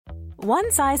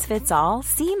One size fits all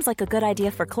seems like a good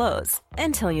idea for clothes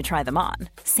until you try them on.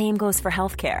 Same goes for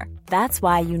healthcare. That's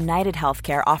why United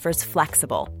Healthcare offers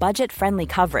flexible, budget-friendly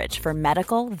coverage for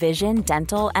medical, vision,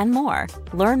 dental, and more.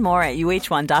 Learn more at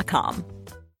uh1.com.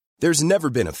 There's never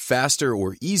been a faster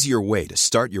or easier way to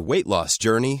start your weight loss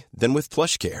journey than with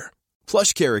PlushCare.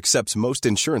 PlushCare accepts most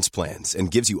insurance plans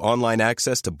and gives you online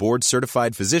access to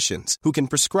board-certified physicians who can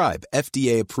prescribe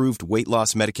FDA-approved weight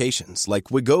loss medications like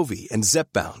Wegovy and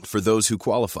Zepbound for those who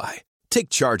qualify. Take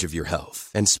charge of your health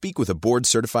and speak with a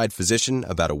board-certified physician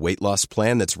about a weight loss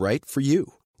plan that's right for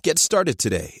you. Get started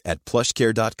today at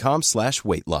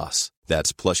plushcare.com/weight loss.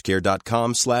 That's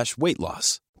plushcare.com/weight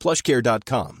loss.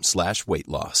 plushcare.com/weight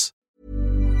loss.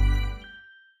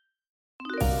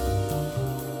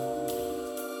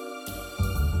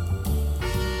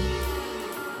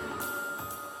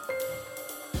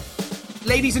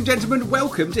 Ladies and gentlemen,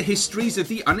 welcome to Histories of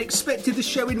the Unexpected, the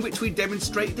show in which we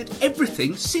demonstrate that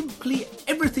everything, simply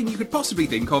everything you could possibly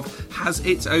think of, has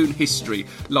its own history,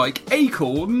 like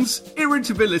acorns,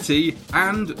 irritability,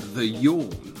 and the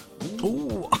yawn.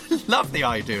 Oh, I love the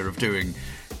idea of doing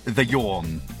the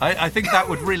yawn. I think that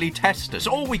would really test us.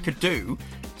 Or we could do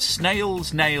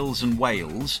snails, nails and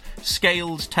whales,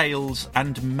 scales, tails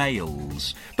and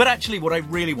males. But actually what I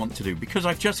really want to do, because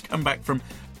I've just come back from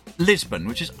Lisbon,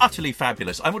 which is utterly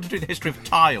fabulous. I want to do the history of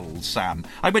tiles, Sam.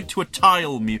 I went to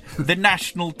the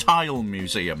National Tile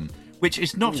Museum, which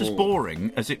is not as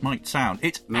boring as it might sound.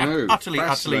 It's utterly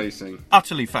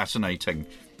fascinating.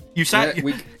 You say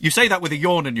that with a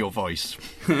yawn in your voice.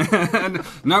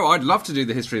 No, I'd love to do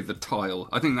the history of the tile.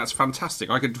 I think that's fantastic.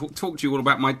 I could talk to you all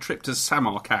about my trip to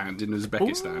Samarkand in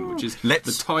Uzbekistan, which is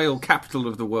the tile capital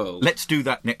of the world. Let's do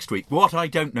that next week. What I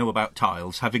don't know about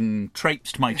tiles, having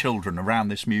traipsed my children around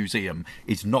this museum,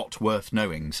 is not worth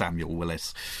knowing, Samuel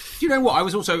Willis. Do you know what? I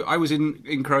was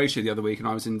in Croatia the other week, and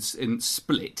I was in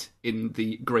Split, in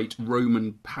the great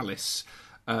Roman palace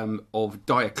of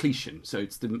Diocletian. So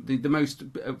it's the most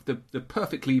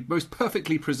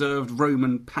perfectly preserved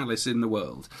Roman palace in the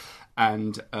world,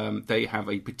 and they have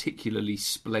a particularly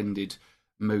splendid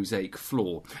mosaic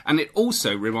floor. And it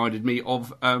also reminded me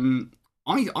of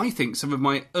I think some of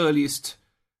my earliest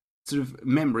sort of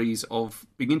memories of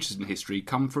being interested in history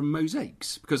come from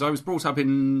mosaics, because I was brought up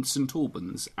in St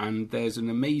Albans, and there's an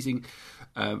amazing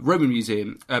Roman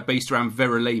museum based around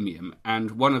Verulamium,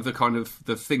 and one of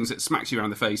the things that smacks you around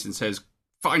the face and says,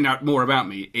 find out more about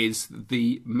me, is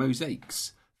the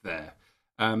mosaics there.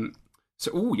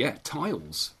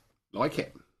 Tiles. Like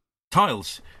it.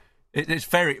 Tiles. It's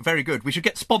very, very good. We should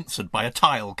get sponsored by a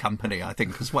tile company, I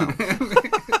think, as well.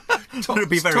 It would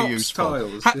be very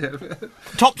useful. Tiles.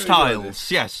 Tops Tiles,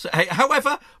 yes.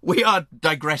 However, we are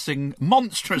digressing more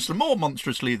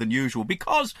monstrously than usual,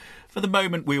 because for the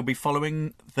moment we'll be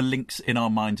following the links in our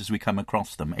minds as we come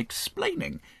across them,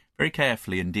 explaining very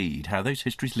carefully indeed how those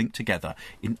histories link together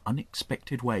in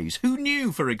unexpected ways. Who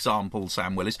knew, for example,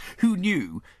 Sam Willis, who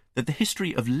knew that the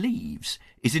history of leaves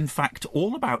is in fact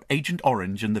all about Agent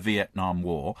Orange and the Vietnam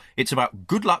War? It's about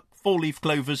good luck, four-leaf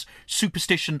clovers,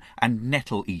 superstition and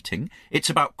nettle eating.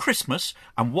 It's about Christmas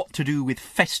and what to do with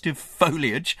festive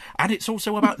foliage. And it's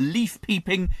also about leaf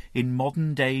peeping in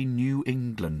modern-day New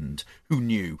England. Who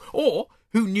knew? Or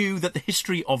who knew that the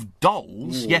history of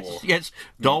dolls, yes,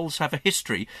 dolls have a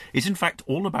history, is in fact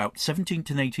all about 17th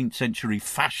and 18th century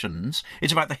fashions.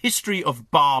 It's about the history of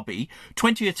Barbie,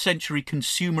 20th century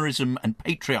consumerism and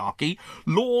patriarchy,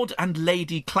 Lord and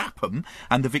Lady Clapham,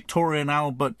 and the Victoria and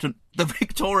Albert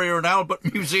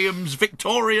Museum's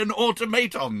Victorian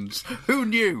automatons. Who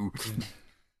knew?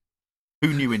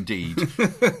 Who knew indeed?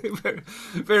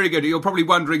 Very good. You're probably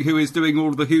wondering who is doing all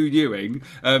the who knewing.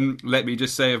 Let me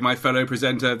just say of my fellow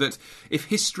presenter that if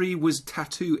history was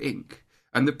tattoo ink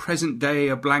and the present day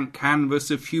a blank canvas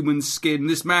of human skin,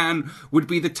 this man would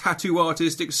be the tattoo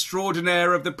artist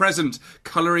extraordinaire of the present,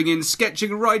 colouring in,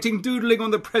 sketching, writing, doodling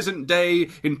on the present day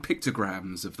in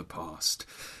pictograms of the past.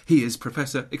 He is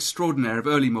Professor Extraordinaire of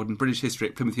Early Modern British History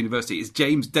at Plymouth University. It's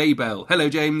James Daybell. Hello,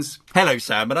 James. Hello,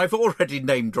 Sam. And I've already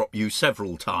name-dropped you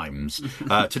several times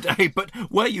today, but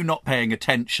were you not paying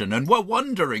attention and were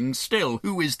wondering still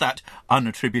who is that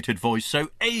unattributed voice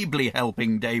so ably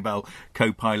helping Daybell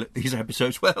co-pilot these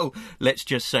episodes? Well, let's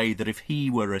just say that if he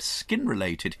were a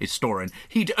skin-related historian,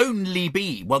 he'd only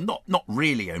be, well, not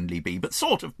really only be, but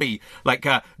sort of be like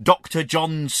Dr.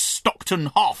 John Stockton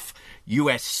Hoff,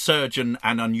 US surgeon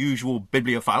and unusual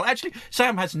bibliophile. Actually,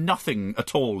 Sam has nothing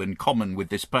at all in common with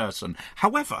this person.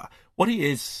 However, what he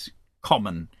is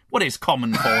common. What is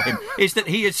common for him is that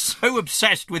he is so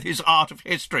obsessed with his art of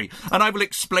history, and I will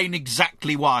explain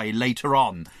exactly why later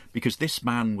on, because this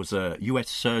man was a US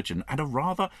surgeon and a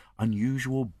rather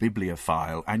unusual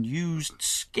bibliophile and used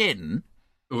skin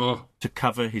to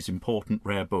cover his important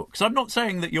rare books. I'm not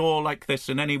saying that you're like this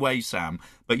in any way, Sam,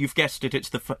 but you've guessed it, it's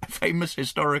the famous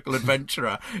historical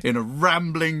adventurer in a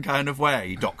rambling kind of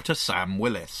way, Dr. Sam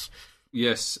Willis.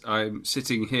 Yes, I'm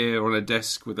sitting here on a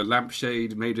desk with a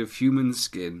lampshade made of human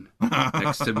skin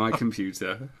next to my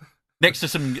computer. Next to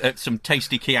some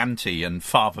tasty Chianti and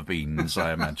fava beans,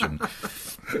 I imagine.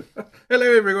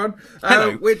 Hello, everyone.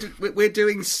 Hello. We're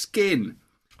doing skin.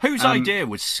 Whose idea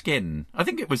was skin? I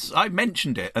think it was. I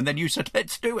mentioned it, and then you said,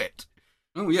 "Let's do it."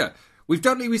 Oh yeah, we've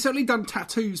certainly done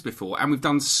tattoos before, and we've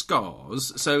done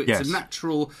scars. So it's a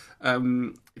natural.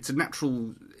 It's a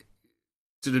natural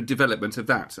sort of development of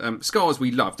that. Scars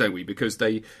we love, don't we? Because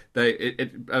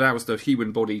it allows the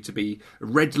human body to be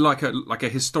read like a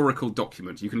historical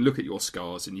document. You can look at your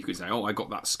scars and you can say, "Oh, I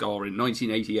got that scar in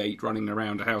 1988 running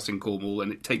around a house in Cornwall,"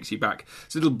 and it takes you back.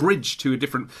 It's a little bridge to a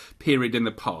different period in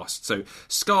the past. So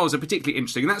scars are particularly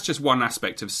interesting, and that's just one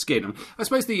aspect of skin. I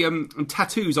suppose the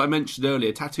tattoos I mentioned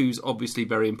earlier, tattoos obviously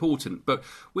very important, but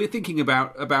we're thinking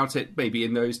about it maybe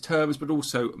in those terms, but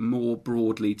also more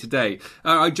broadly today.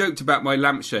 I joked about my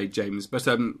lampshade, James, but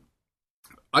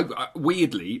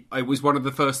weirdly, it was one of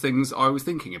the first things I was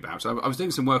thinking about. I was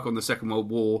doing some work on the Second World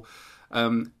War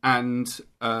and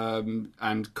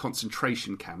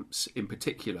concentration camps in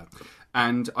particular,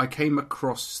 and I came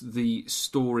across the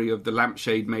story of the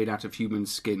lampshade made out of human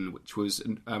skin, which was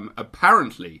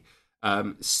apparently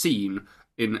seen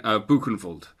in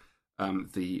Buchenwald,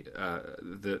 the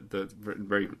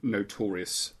very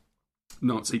notorious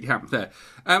Nazi camp there.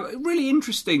 Really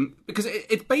interesting, because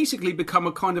it's basically become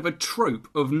a kind of a trope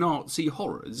of Nazi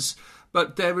horrors,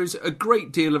 but there is a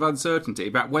great deal of uncertainty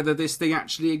about whether this thing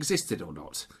actually existed or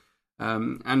not.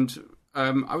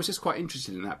 I was just quite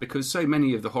interested in that, because so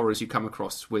many of the horrors you come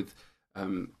across with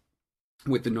the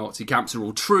Nazi camps are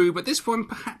all true, but this one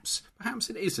perhaps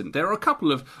it isn't. There are a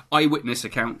couple of eyewitness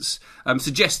accounts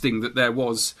suggesting that there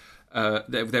was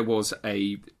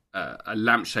a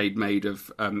lampshade made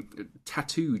of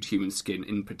tattooed human skin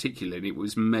in particular, and it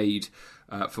was made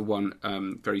for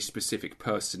one very specific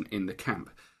person in the camp.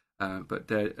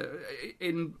 But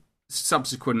in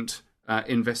subsequent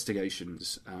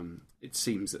investigations, it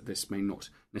seems that this may not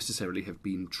necessarily have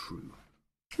been true.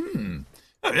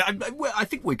 I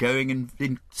think we're going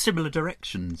in similar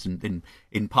directions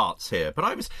in parts here, but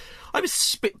I was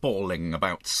spitballing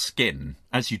about skin,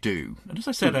 as you do, and as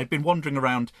I said, I'd been wandering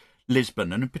around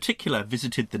Lisbon, and in particular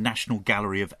visited the National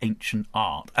Gallery of Ancient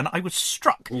Art, and I was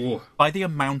struck by the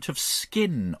amount of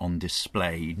skin on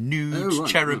display, nude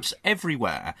cherubs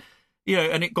everywhere,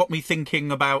 and it got me thinking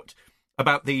about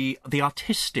the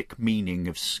artistic meaning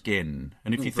of skin.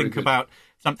 And if you think about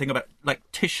something about like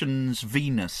Titian's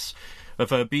Venus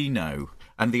of Urbino,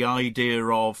 and the idea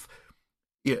of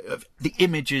the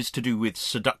images to do with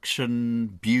seduction,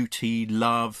 beauty,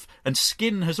 love, and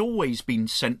skin has always been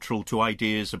central to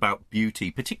ideas about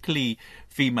beauty, particularly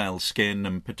female skin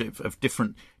and of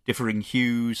differing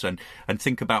hues, and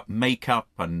think about makeup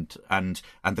and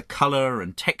the colour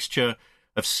and texture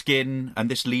of skin, and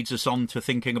this leads us on to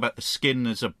thinking about the skin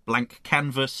as a blank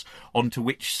canvas onto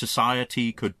which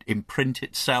society could imprint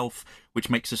itself, which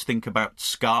makes us think about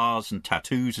scars and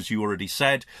tattoos, as you already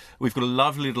said. We've got a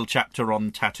lovely little chapter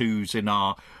on tattoos in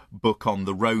our book on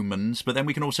the Romans, but then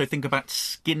we can also think about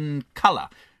skin colour,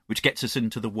 which gets us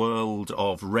into the world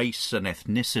of race and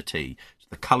ethnicity,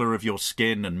 the colour of your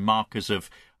skin and markers of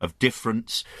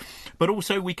difference. But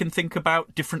also we can think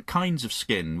about different kinds of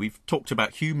skin. We've talked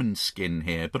about human skin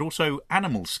here, but also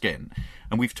animal skin.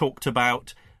 And we've talked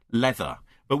about leather.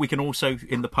 But we can also,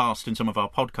 in the past, in some of our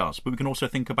podcasts, but we can also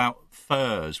think about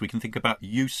furs. We can think about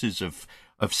uses of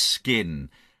skin.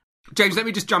 James, let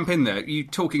me just jump in there. You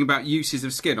talking about uses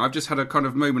of skin. I've just had a kind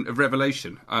of moment of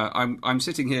revelation. I'm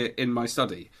sitting here in my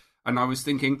study, and I was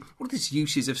thinking, what are these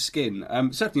uses of skin?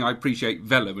 Certainly I appreciate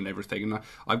vellum and everything, and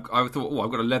I thought,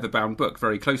 I've got a leather-bound book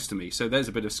very close to me, so there's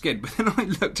a bit of skin. But then I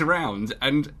looked around,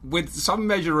 and with some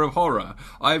measure of horror,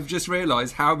 I've just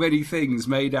realised how many things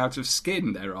made out of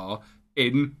skin there are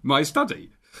in my study.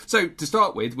 So to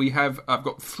start with, I've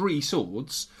got 3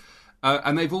 swords,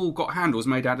 and they've all got handles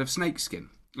made out of snakeskin.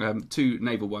 2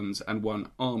 naval ones and 1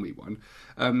 army one.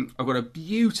 I've got a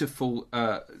beautiful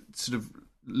sort of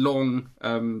long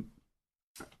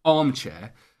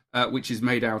armchair, which is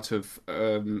made out of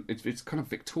it's kind of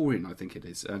Victorian, I think it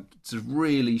is, sort of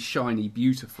really shiny,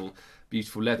 beautiful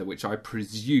leather, which I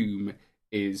presume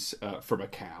is from a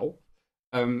cow.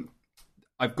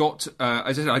 I've got,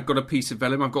 as I said, I've got a piece of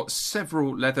vellum. I've got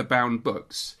several leather-bound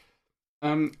books.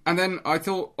 And then I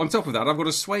thought, on top of that, I've got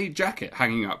a suede jacket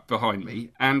hanging up behind me,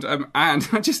 and I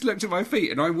just looked at my feet,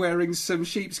 and I'm wearing some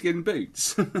sheepskin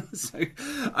boots. So,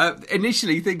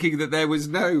 initially thinking that there was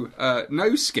no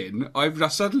skin,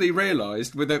 I've suddenly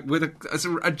realised with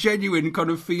a genuine kind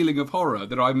of feeling of horror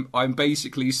that I'm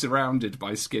basically surrounded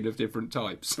by skin of different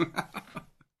types.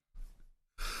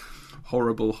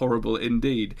 Horrible, horrible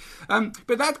indeed.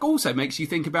 But that also makes you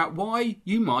think about why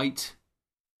you might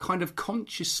kind of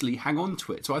consciously hang on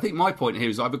to it. So I think my point here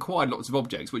is I've acquired lots of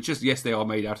objects which yes, they are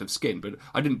made out of skin, but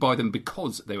I didn't buy them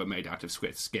because they were made out of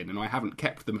skin, and I haven't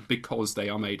kept them because they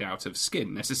are made out of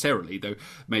skin necessarily, though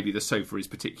maybe the sofa is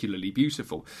particularly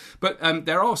beautiful. But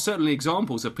there are certainly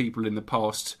examples of people in the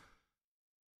past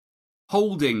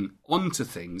holding onto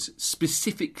things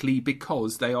specifically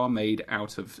because they are made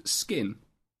out of skin.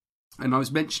 And I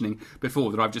was mentioning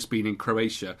before that I've just been in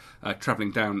Croatia,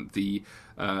 travelling down the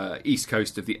east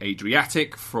coast of the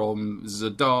Adriatic, from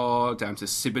Zadar down to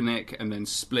Šibenik, and then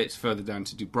Split further down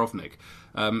to Dubrovnik.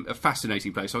 A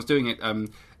fascinating place. I was doing it,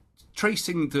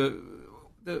 tracing the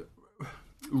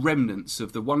remnants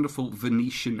of the wonderful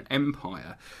Venetian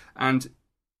Empire, and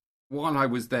while I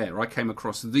was there, I came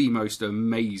across the most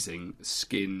amazing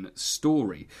skin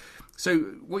story. So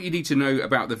what you need to know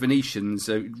about the Venetians,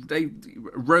 they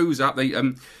rose up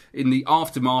in the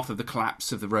aftermath of the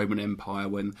collapse of the Roman Empire,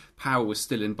 when power was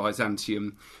still in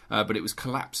Byzantium, but it was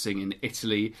collapsing in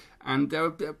Italy, and there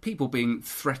were people being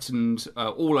threatened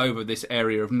all over this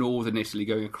area of northern Italy,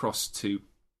 going across to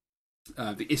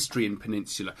the Istrian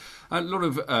Peninsula. A lot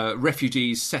of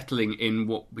refugees settling in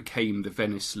what became the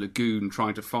Venice Lagoon,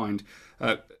 trying to find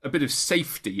a bit of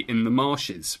safety in the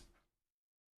marshes.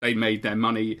 They made their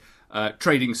money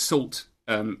trading salt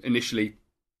initially.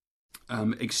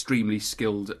 Extremely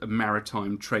skilled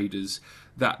maritime traders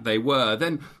that they were.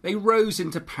 Then they rose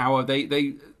into power.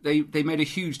 They made a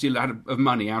huge deal of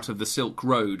money out of the Silk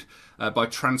Road by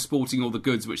transporting all the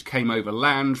goods which came over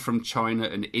land from China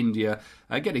and India,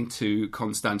 getting to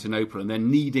Constantinople, and then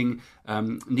needing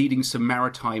some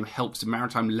maritime help, some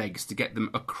maritime legs to get them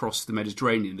across the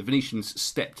Mediterranean. The Venetians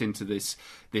stepped into this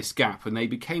gap, and they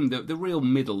became the real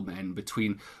middlemen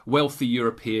between wealthy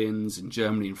Europeans in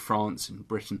Germany and France and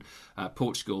Britain,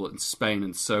 Portugal and Spain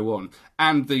and so on,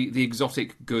 and the exotic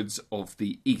goods of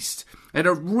the East. They had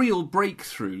a real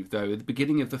breakthrough, though, at the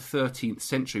beginning of the 13th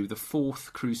century with the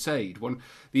Fourth Crusade. One of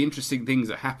the interesting things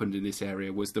that happened in this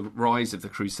area was the rise of the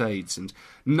Crusades, and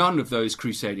none of those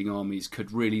crusading armies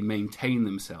could really maintain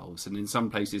themselves, and in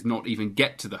some places not even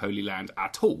get to the Holy Land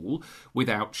at all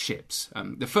without ships.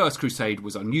 The First Crusade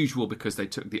was unusual because they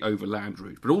took the overland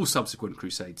route, but all subsequent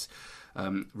crusades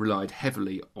relied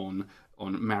heavily on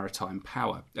maritime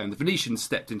power, and the Venetians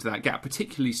stepped into that gap,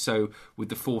 particularly so with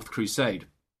the Fourth Crusade.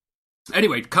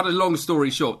 Anyway, cut a long story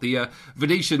short, the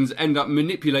Venetians end up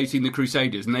manipulating the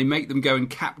Crusaders, and they make them go and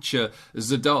capture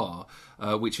Zadar,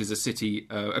 which is a city,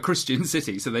 a Christian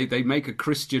city. So they make a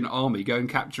Christian army go and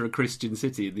capture a Christian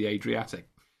city in the Adriatic.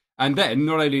 And then,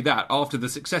 not only that, after the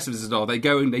success of Zadar, they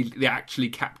go and they actually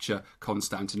capture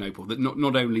Constantinople, that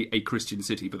not only a Christian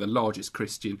city, but the largest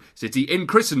Christian city in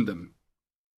Christendom.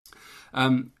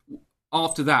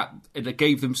 After that, it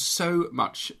gave them so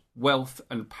much wealth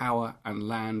and power and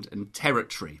land and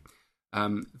territory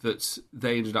that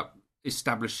they ended up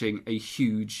establishing a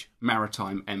huge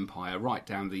maritime empire right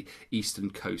down the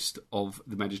eastern coast of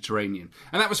the Mediterranean.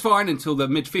 And that was fine until the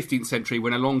mid-15th century,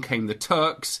 when along came the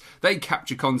Turks. They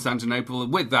capture Constantinople,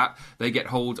 and with that they get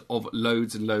hold of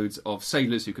loads and loads of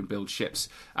sailors who can build ships,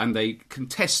 and they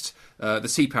contest the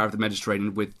sea power of the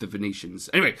Mediterranean with the Venetians.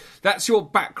 Anyway, that's your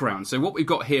background. So what we've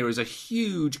got here is a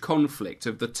huge conflict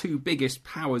of the two biggest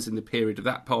powers in the period of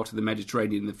that part of the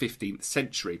Mediterranean in the 15th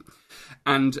century.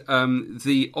 And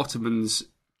the Ottomans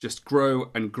just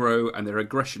grow and grow, and their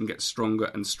aggression gets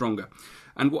stronger and stronger.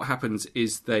 And what happens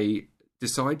is they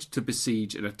decide to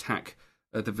besiege and attack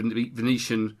the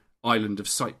Venetian island of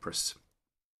Cyprus.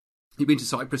 You been to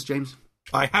Cyprus, James?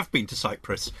 I have been to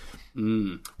Cyprus.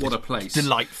 What a place.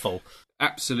 Delightful.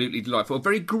 Absolutely delightful.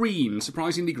 Very green,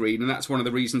 surprisingly green, and that's one of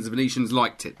the reasons the Venetians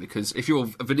liked it, because if you're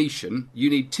a Venetian, you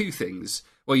need two things.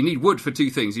 Well, you need wood for two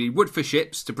things. You need wood for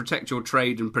ships to protect your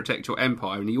trade and protect your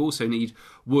empire, and you also need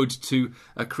wood to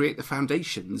create the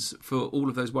foundations for all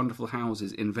of those wonderful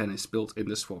houses in Venice built in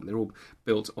the swamp. They're all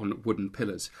built on wooden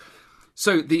pillars.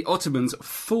 So the Ottomans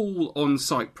fall on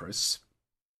Cyprus,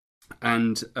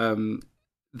 and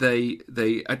they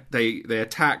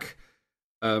attack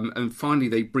And finally,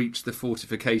 they breach the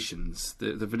fortifications.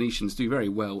 The Venetians do very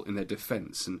well in their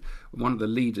defence. And one of the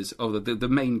leaders, the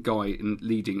main guy in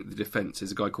leading the defence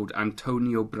is a guy called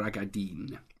Antonio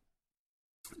Bragadin.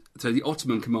 So the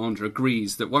Ottoman commander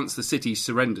agrees that once the city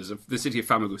surrenders, the city of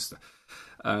Famagusta,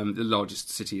 the largest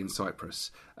city in Cyprus,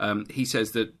 he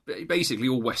says that basically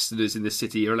all Westerners in the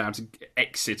city are allowed to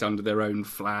exit under their own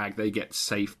flag. They get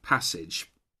safe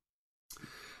passage.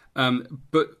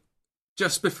 But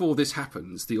just before this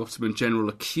happens, the Ottoman general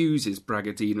accuses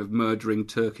Bragadin of murdering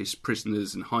Turkish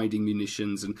prisoners and hiding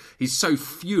munitions, and he's so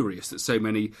furious that so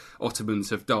many Ottomans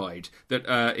have died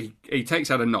that he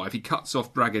takes out a knife, he cuts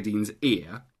off Bragadin's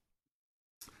ear,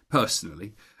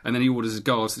 personally, and then he orders his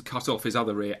guards to cut off his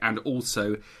other ear and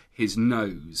also his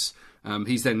nose.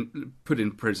 He's then put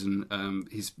in prison,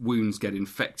 his wounds get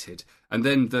infected, and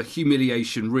then the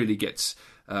humiliation really gets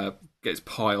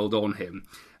piled on him.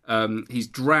 He's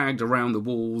dragged around the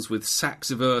walls with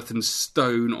sacks of earth and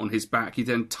stone on his back. He's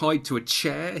then tied to a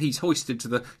chair. He's hoisted to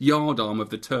the yardarm of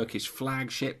the Turkish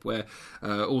flagship, where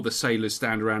all the sailors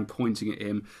stand around pointing at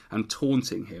him and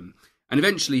taunting him. And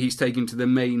eventually he's taken to the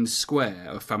main square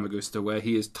of Famagusta, where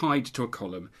he is tied to a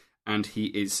column and he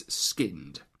is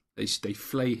skinned. They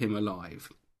flay him alive.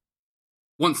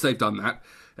 Once they've done that,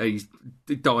 he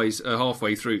dies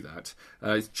halfway through that.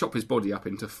 Chop his body up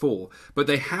into 4. But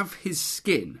they have his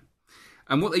skin.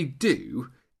 And what they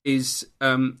do is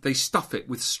they stuff it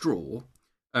with straw,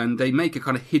 and they make a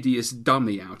kind of hideous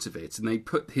dummy out of it, and they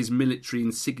put his military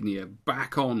insignia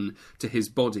back on to his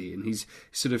body, and he's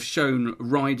sort of shown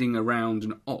riding around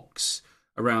an ox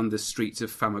around the streets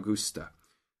of Famagusta.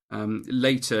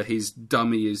 Later, his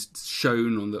dummy is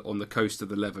shown on the coast of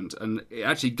the Levant, and it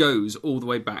actually goes all the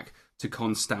way back to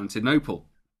Constantinople.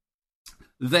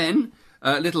 Then,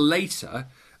 a little later,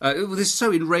 this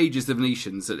so enrages the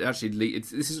Venetians that actually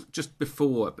this is just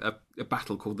before a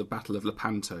battle called the Battle of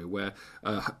Lepanto, where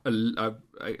a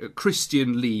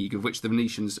Christian league of which the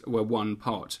Venetians were one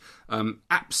part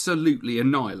absolutely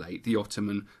annihilate the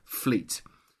Ottoman fleet,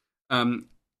 and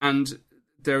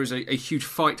there is a huge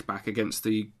fight back against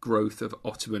the growth of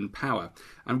Ottoman power.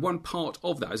 And one part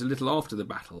of that, is a little after the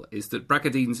battle, is that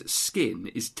Bragadin's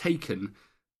skin is taken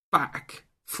back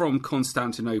from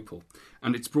Constantinople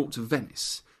and it's brought to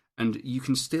Venice. And you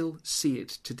can still see it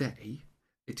today.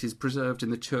 It is preserved in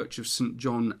the Church of St.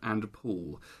 John and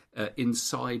Paul,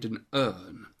 inside an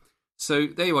urn. So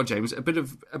there you are, James, a bit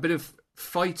of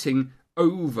fighting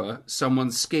over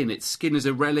someone's skin. Its skin as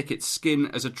a relic, its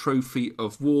skin as a trophy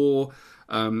of war,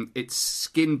 its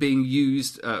skin being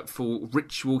used for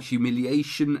ritual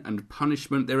humiliation and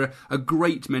punishment. There are a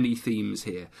great many themes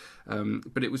here,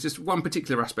 but it was just one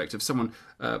particular aspect of someone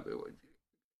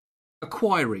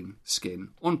acquiring skin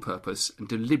on purpose and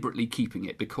deliberately keeping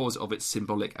it because of its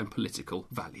symbolic and political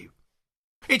value.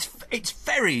 It's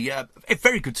very a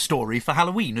very good story for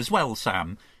Halloween as well,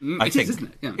 Sam. I think.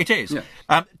 Isn't it? Yeah. It is.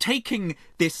 Yeah. Taking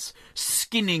this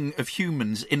skinning of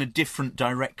humans in a different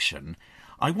direction,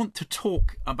 I want to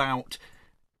talk about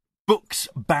books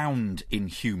bound in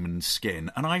human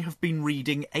skin, and I have been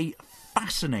reading a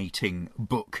fascinating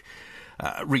book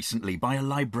recently by a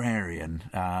librarian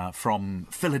from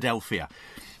Philadelphia,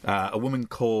 a woman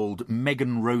called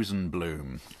Megan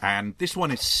Rosenblum, and this one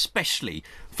is specially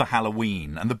for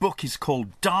Halloween, and the book is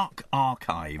called Dark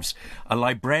Archives, A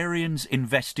Librarian's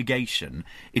Investigation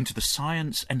into the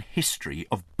Science and History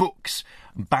of Books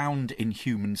Bound in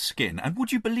Human Skin. And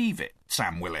would you believe it,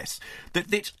 Sam Willis,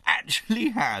 that it actually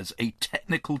has a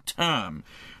technical term?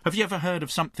 Have you ever heard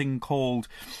of something called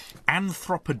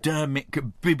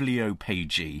anthropodermic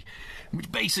bibliophagy,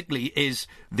 which basically is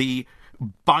the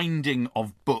binding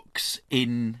of books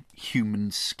in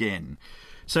human skin?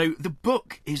 So the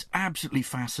book is absolutely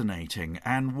fascinating,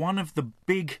 and one of the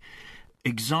big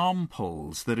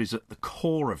examples that is at the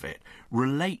core of it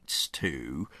relates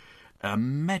to a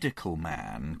medical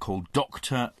man called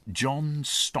Dr. John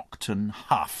Stockton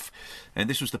Huff. And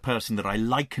this was the person that I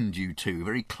likened you to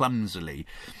very clumsily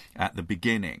at the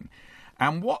beginning.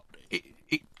 And what it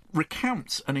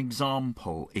recounts an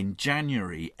example in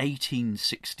January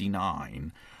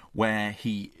 1869 where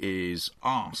he is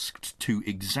asked to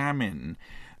examine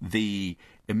the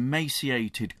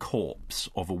emaciated corpse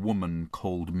of a woman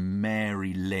called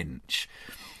Mary Lynch.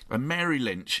 And Mary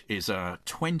Lynch is a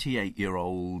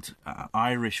 28-year-old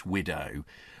Irish widow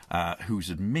who's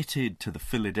admitted to the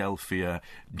Philadelphia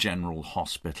General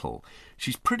Hospital.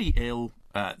 She's pretty ill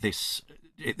at this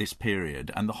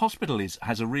period, and the hospital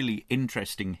has a really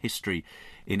interesting history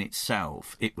in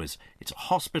itself. It's a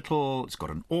hospital, it's got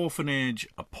an orphanage,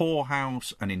 a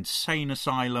poorhouse, an insane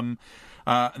asylum,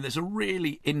 and there's a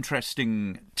really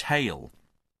interesting tale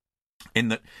in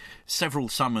that several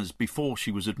summers before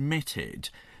she was admitted,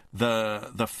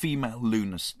 the female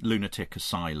lunatic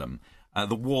asylum,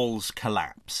 the walls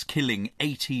collapse, killing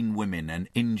 18 women and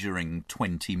injuring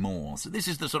 20 more. So this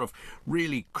is the sort of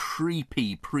really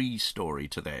creepy pre-story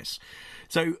to this.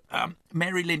 So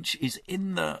Mary Lynch is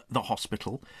in the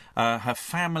hospital. Her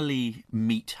family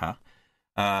meet her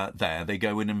there. They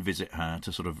go in and visit her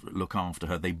to sort of look after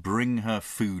her. They bring her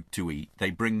food to eat. They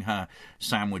bring her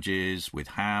sandwiches with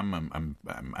ham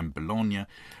and bologna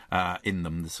in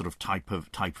them, the sort of type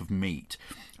of meat.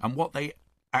 And what they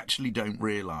actually don't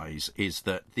realise is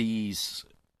that these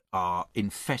are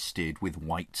infested with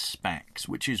white specks,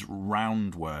 which is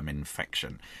roundworm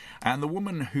infection. And the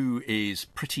woman who is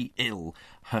pretty ill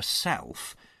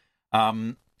herself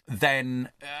then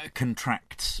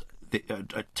contracts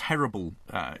a terrible,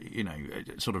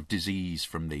 sort of disease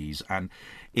from these, and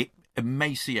it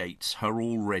emaciates her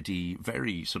already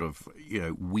very sort of,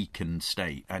 weakened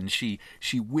state, and she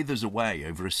withers away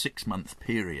over a 6-month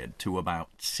period to about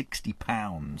 60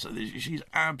 pounds. She's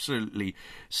absolutely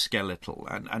skeletal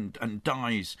and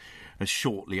dies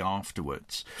shortly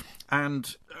afterwards.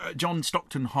 And John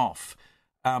Stockton Hoff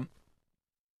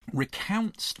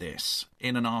recounts this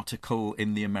in an article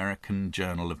in the American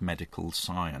Journal of Medical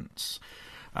Science,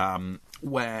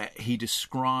 where he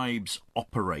describes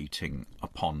operating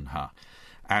upon her,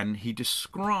 and he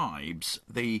describes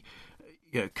the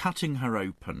cutting her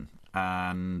open,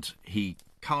 and he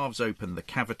carves open the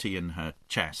cavity in her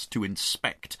chest to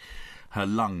inspect her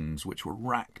lungs, which were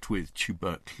racked with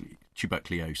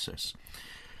tuberculosis,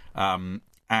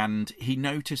 and he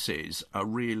notices a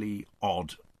really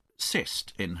odd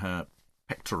cyst in her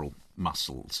pectoral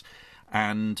muscles,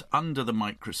 and under the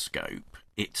microscope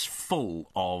it's full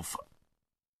of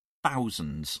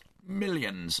thousands,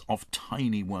 millions of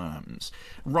tiny worms.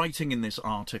 Writing in this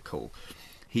article,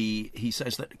 he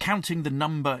says that counting the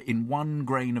number in 1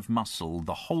 grain of muscle,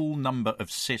 the whole number of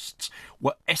cysts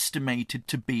were estimated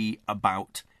to be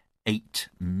about 8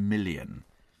 million.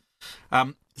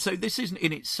 So this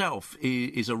in itself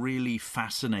is a really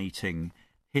fascinating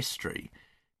history.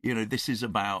 This is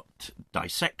about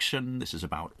dissection, this is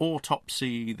about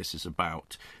autopsy, this is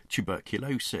about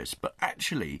tuberculosis. But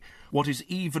actually, what is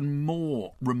even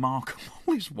more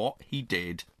remarkable is what he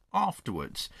did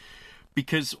afterwards.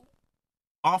 Because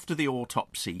after the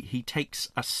autopsy, he takes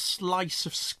a slice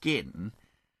of skin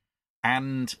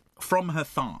and from her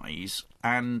thighs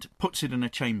and puts it in a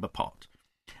chamber pot.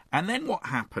 And then what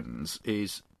happens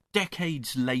is,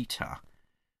 decades later,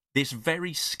 this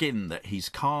very skin that he's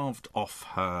carved off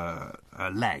her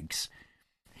legs,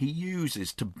 he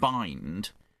uses to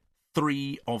bind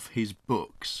 3 of his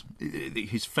books,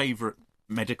 his favourite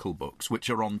medical books, which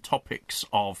are on topics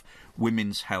of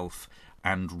women's health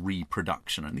and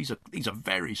reproduction. And these are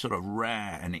very sort of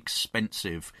rare and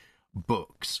expensive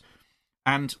books.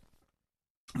 And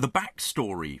the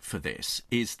backstory for this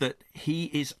is that he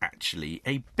is actually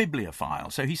a bibliophile.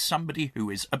 So he's somebody who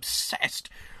is obsessed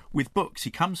with books.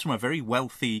 He comes from a very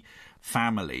wealthy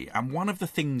family, and one of the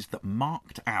things that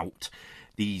marked out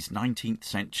these 19th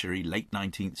century, late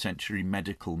 19th century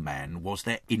medical men was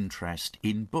their interest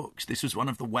in books. This was one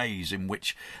of the ways in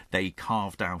which they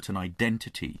carved out an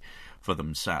identity for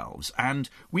themselves. And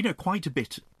we know quite a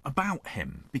bit about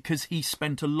him because he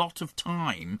spent a lot of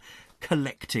time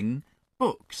collecting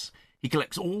books. He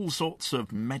collects all sorts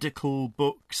of medical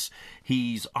books.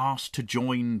 He's asked to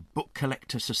join book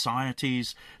collector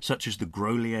societies, such as the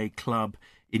Grolier Club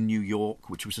in New York,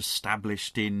 which was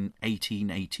established in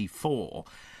 1884.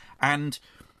 And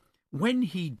when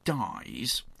he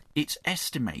dies, it's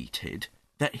estimated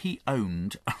that he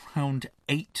owned around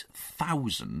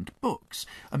 8,000 books,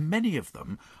 and many of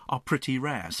them are pretty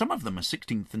rare. Some of them are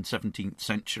 16th and 17th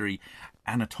century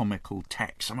anatomical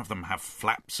texts. Some of them have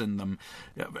flaps in them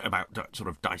about sort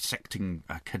of dissecting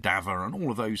a cadaver and all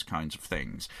of those kinds of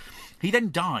things. He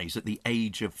then dies at the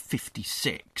age of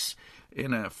 56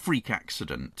 in a freak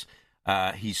accident.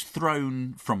 He's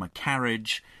thrown from a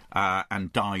carriage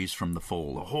and dies from the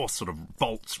fall. The horse sort of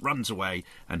vaults, runs away,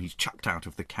 and he's chucked out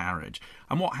of the carriage.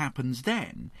 And what happens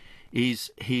then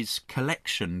is his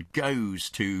collection goes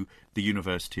to the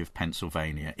University of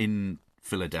Pennsylvania in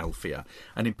Philadelphia,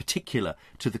 and in particular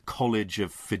to the College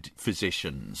of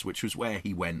Physicians, which was where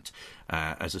he went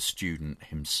as a student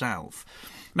himself.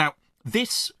 Now,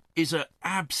 this is an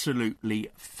absolutely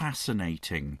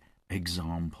fascinating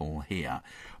example here,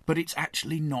 but it's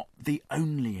actually not the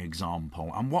only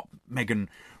example. And what Megan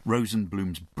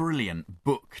Rosenblum's brilliant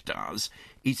book does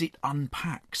is it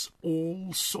unpacks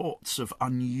all sorts of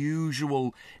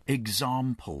unusual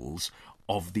examples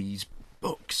of these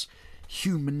books,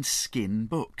 human skin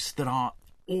books, that are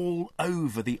all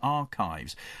over the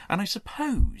archives. And I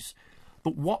suppose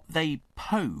that what they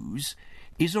pose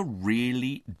is a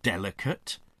really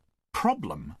delicate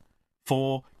problem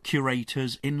for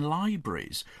curators in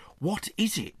libraries. What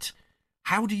is it?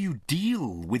 How do you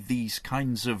deal with these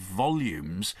kinds of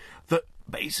volumes that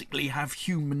basically have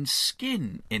human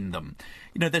skin in them?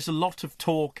 You know, there's a lot of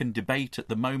talk and debate at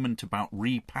the moment about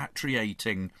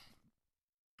repatriating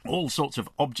all sorts of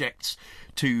objects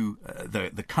to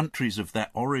the countries of their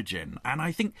origin. And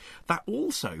I think that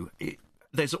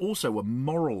there's also a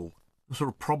moral sort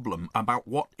of problem about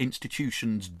what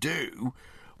institutions do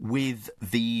with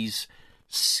these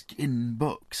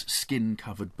skin-covered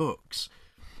books.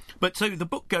 But so the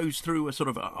book goes through a sort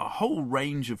of a whole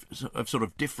range of sort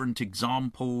of different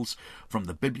examples, from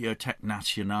the Bibliothèque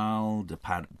Nationale de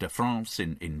France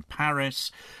in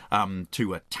Paris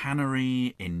to a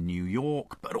tannery in New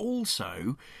York, but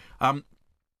also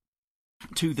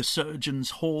to the Surgeons'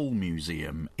 Hall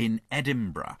Museum in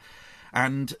Edinburgh.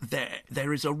 And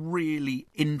there is a really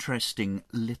interesting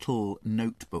little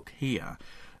notebook here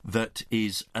that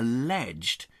is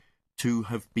alleged to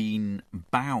have been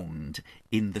bound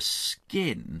in the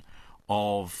skin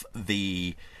of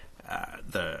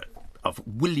of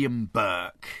William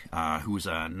Burke, who was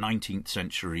a 19th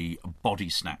century body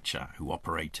snatcher who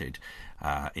operated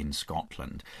in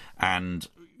Scotland. And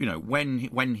you know,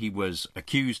 when he was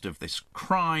accused of this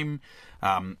crime,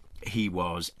 he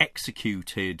was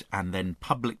executed and then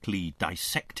publicly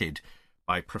dissected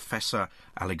by Professor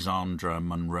Alexandra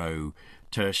Munro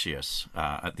Tertius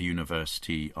at the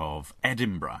University of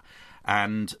Edinburgh.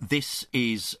 And this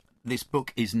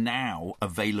book is now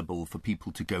available for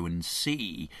people to go and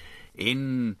see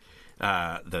in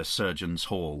the Surgeons'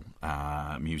 Hall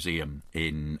Museum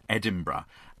in Edinburgh,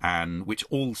 and which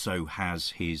also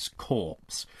has his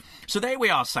corpse. So there we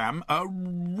are, Sam, a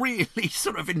really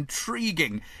sort of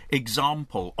intriguing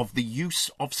example of the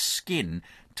use of skin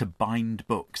to bind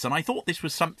books. And I thought this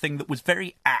was something that was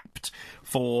very apt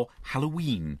for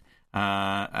Halloween.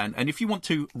 And if you want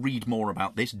to read more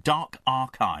about this, Dark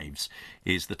Archives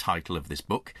is the title of this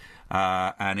book,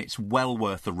 and it's well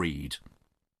worth a read.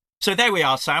 So there we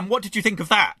are, Sam. What did you think of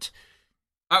that?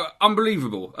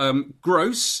 Unbelievable.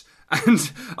 Gross.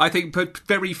 And I think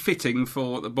very fitting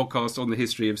for the podcast on the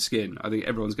history of skin. I think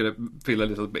everyone's going to feel a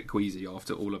little bit queasy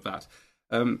after all of that.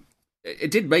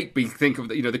 It did make me think of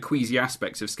the queasy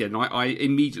aspects of skin. I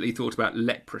immediately thought about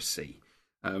leprosy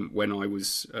when I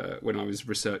was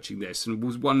researching this, and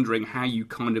was wondering how you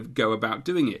kind of go about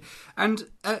doing it. And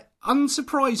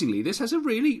unsurprisingly, this has a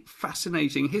really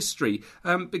fascinating history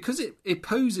because it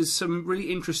poses some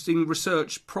really interesting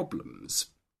research problems.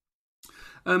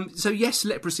 So yes,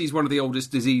 leprosy is one of the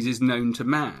oldest diseases known to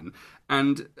man,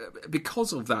 and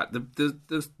because of that,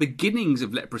 the beginnings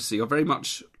of leprosy are very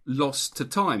much lost to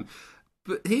time.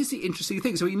 But here's the interesting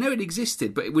thing. So we know it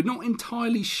existed, but we're not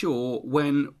entirely sure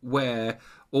when, where,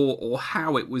 or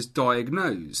how it was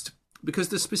diagnosed. Because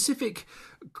the specific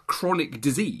chronic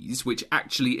disease, which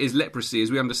actually is leprosy as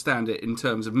we understand it in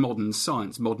terms of modern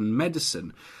science, modern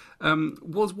medicine,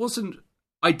 wasn't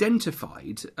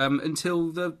identified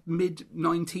until the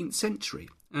mid-19th century.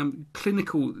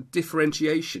 Clinical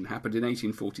differentiation happened in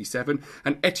 1847,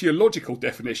 and etiological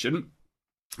definition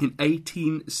in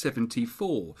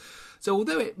 1874. So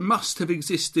although it must have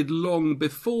existed long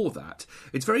before that,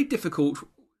 it's very difficult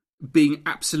being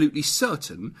absolutely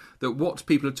certain that what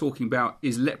people are talking about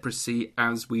is leprosy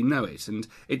as we know it. And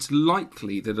it's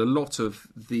likely that a lot of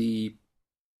the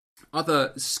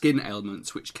other skin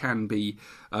ailments which can be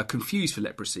confused for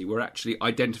leprosy were actually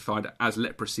identified as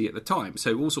leprosy at the time.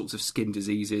 So all sorts of skin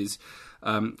diseases,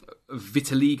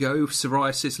 vitiligo,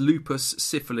 psoriasis, lupus,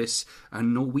 syphilis,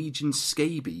 and Norwegian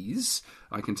scabies,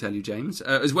 I can tell you, James,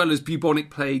 as well as bubonic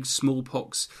plague,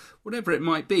 smallpox, whatever it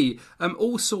might be.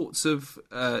 All sorts of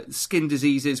skin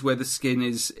diseases where the skin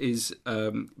is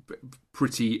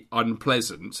pretty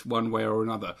unpleasant one way or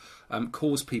another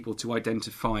cause people to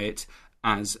identify it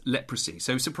as leprosy.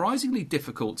 So surprisingly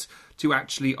difficult to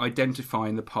actually identify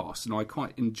in the past, and I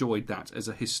quite enjoyed that as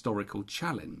a historical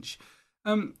challenge.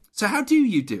 So how do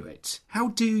you do it? How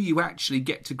do you actually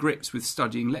get to grips with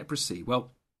studying leprosy?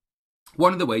 Well,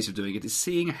 one of the ways of doing it is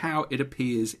seeing how it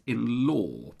appears in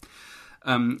law.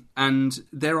 And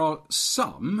there are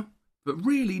some, but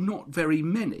really not very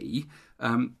many,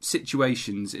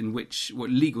 situations in which,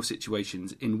 legal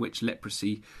situations in which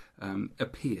leprosy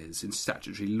appears in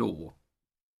statutory law.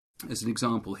 There's an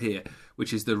example here,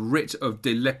 which is the writ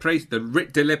de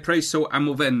lepreso a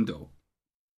movendo.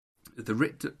 The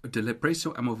writ de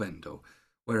lepreso a movendo,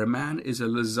 where a man is a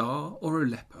lazar or a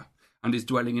leper, and is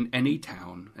dwelling in any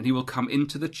town, and he will come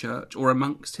into the church or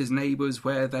amongst his neighbours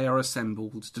where they are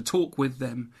assembled, to talk with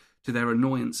them to their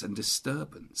annoyance and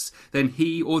disturbance, then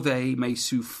he or they may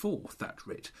sue forth that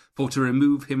writ, for to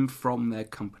remove him from their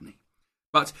company.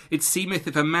 But it seemeth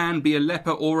if a man be a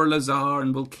leper or a lazar,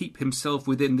 and will keep himself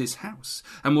within this house,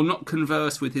 and will not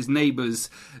converse with his neighbours,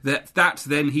 that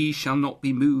then he shall not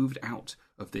be moved out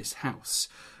of this house.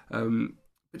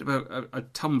 Bit of a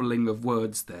tumbling of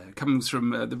words there. It comes from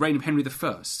the reign of Henry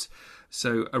I,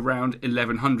 so around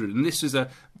 1100. And this is a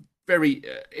very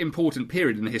important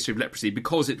period in the history of leprosy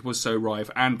because it was so rife,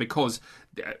 and because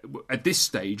at this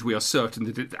stage we are certain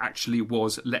that it actually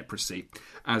was leprosy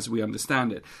as we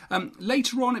understand it.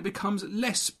 Later on it becomes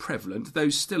less prevalent, though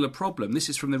still a problem. This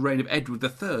is from the reign of Edward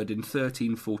III in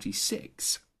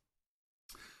 1346.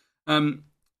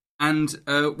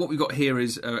 What we've got here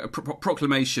is a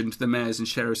proclamation to the mayors and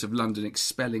sheriffs of London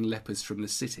expelling lepers from the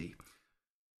city.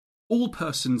 All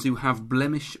persons who have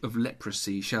blemish of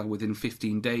leprosy shall within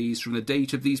 15 days from the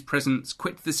date of these presents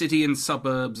quit the city and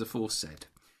suburbs aforesaid.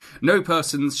 No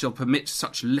persons shall permit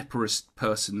such leprous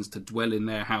persons to dwell in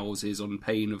their houses on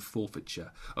pain of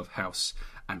forfeiture of house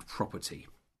and property.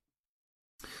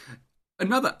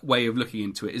 Another way of looking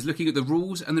into it is looking at the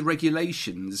rules and the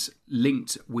regulations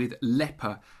linked with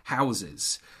leper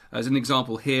houses. As an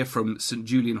example here from St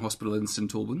Julian Hospital in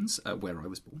St Albans, where I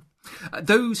was born.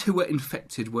 Those who were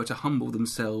infected were to humble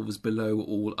themselves below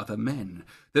all other men,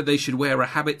 that they should wear a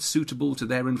habit suitable to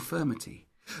their infirmity,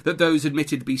 that those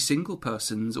admitted be single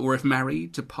persons, or if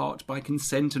married, to part by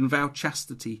consent and vow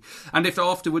chastity, and if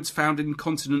afterwards found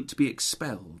incontinent to be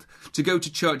expelled, to go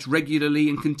to church regularly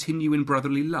and continue in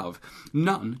brotherly love,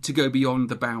 none to go beyond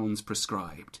the bounds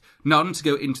prescribed, none to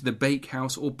go into the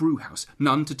bakehouse or brewhouse,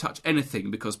 none to touch anything,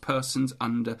 because persons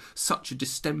under such a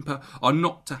distemper are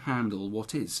not to handle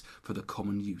what is for the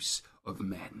common use of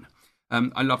men.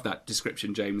 I love that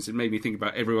description, James. It made me think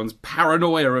about everyone's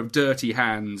paranoia of dirty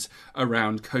hands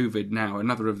around COVID now,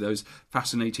 another of those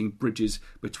fascinating bridges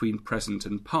between present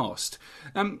and past.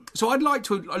 So I'd like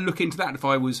to look into that if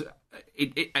I was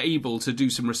able to do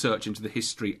some research into the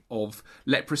history of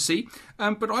leprosy.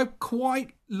 But I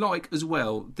quite like as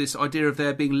well this idea of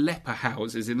there being leper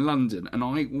houses in London, and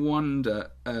I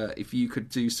wonder if you could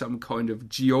do some kind of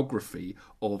geography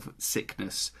of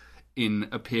sickness in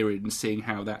a period and seeing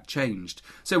how that changed.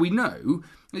 So we know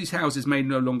these houses may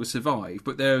no longer survive,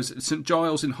 but there's St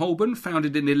Giles in Holborn,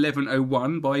 founded in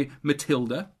 1101 by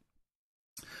Matilda.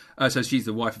 So she's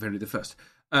the wife of Henry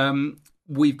I.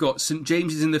 We've got St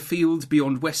James's in the Fields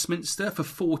beyond Westminster for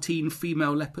 14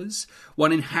 female lepers.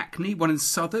 One in Hackney, one in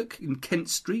Southwark, in Kent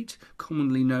Street,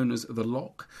 commonly known as the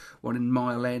Lock. One in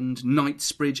Mile End,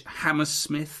 Knightsbridge,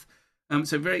 Hammersmith.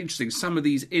 So very interesting. Some of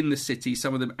these in the city,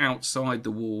 some of them outside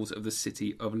the walls of the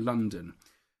City of London.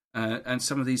 And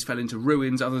some of these fell into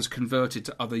ruins, others converted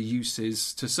to other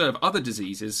uses to serve other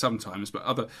diseases sometimes, but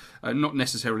other not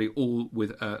necessarily all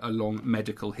with a long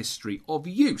medical history of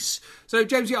use. So,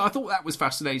 James, I thought that was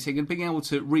fascinating, and being able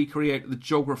to recreate the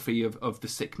geography of the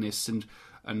sickness and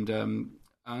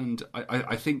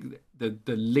I think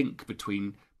the link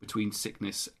between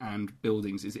sickness and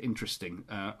buildings is interesting.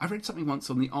 I read something once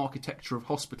on the architecture of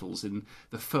hospitals in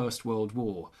the First World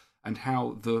War, and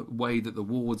how the way that the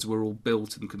wards were all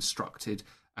built and constructed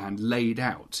and laid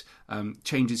out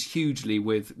changes hugely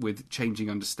with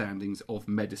changing understandings of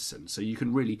medicine. So you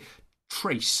can really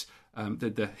trace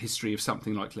the history of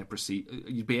something like leprosy.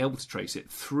 You'd be able to trace it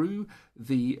through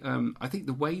I think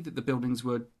the way that the buildings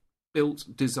were built,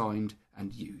 designed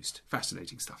and used.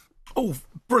 Fascinating stuff. Oh,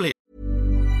 brilliant.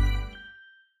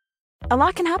 A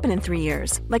lot can happen in 3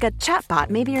 years, like a chatbot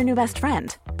may be your new best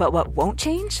friend. But what won't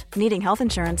change? Needing health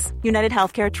insurance. United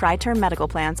Healthcare Tri-Term Medical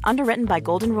Plans, underwritten by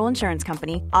Golden Rule Insurance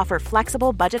Company, offer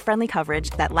flexible, budget-friendly coverage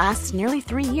that lasts nearly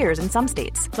 3 years in some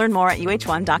states. Learn more at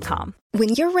uh1.com. When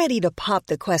you're ready to pop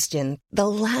the question, the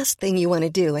last thing you want to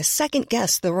do is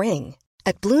second-guess the ring.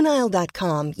 At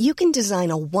BlueNile.com, you can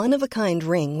design a one-of-a-kind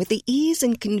ring with the ease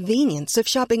and convenience of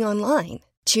shopping online.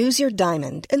 Choose your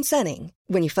diamond and setting.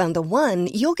 When you find the one,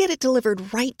 you'll get it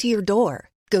delivered right to your door.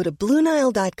 Go to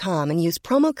BlueNile.com and use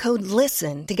promo code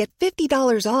LISTEN to get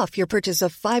 $50 off your purchase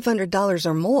of $500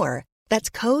 or more.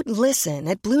 That's code LISTEN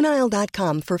at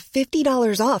BlueNile.com for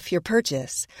 $50 off your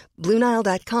purchase.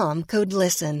 BlueNile.com, code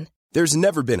LISTEN. There's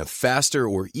never been a faster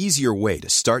or easier way to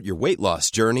start your weight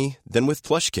loss journey than with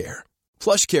PlushCare.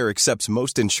 PlushCare accepts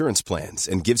most insurance plans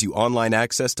and gives you online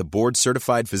access to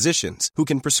board-certified physicians who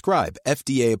can prescribe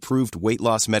FDA-approved weight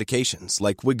loss medications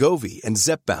like Wegovy and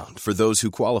Zepbound for those who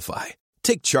qualify.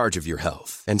 Take charge of your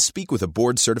health and speak with a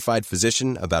board-certified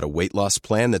physician about a weight loss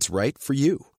plan that's right for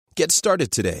you. Get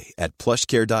started today at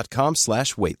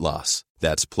plushcare.com/weight loss.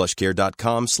 That's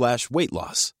plushcare.com/weight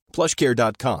loss.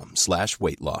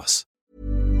 plushcare.com/weight loss.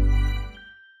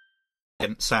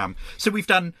 Sam, so we've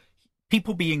done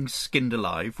people being skinned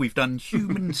alive, we've done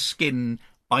human skin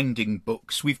binding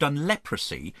books, we've done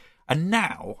leprosy, and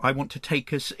now I want to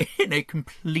take us in a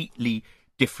completely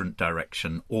different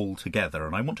direction altogether,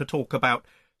 and I want to talk about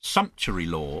sumptuary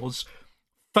laws,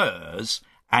 furs,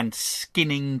 and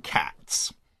skinning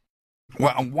cats.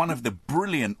 Well, and one of the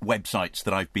brilliant websites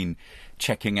that I've been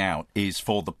checking out is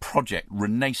for the project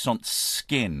Renaissance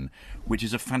Skin, which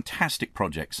is a fantastic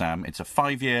project, Sam. It's a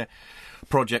 5-year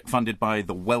project funded by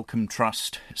the Wellcome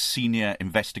Trust Senior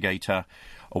Investigator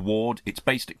Award. It's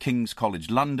based at King's College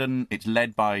London. It's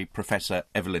led by Professor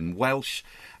Evelyn Welsh.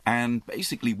 And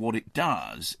basically what it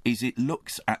does is it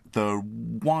looks at the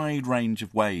wide range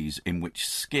of ways in which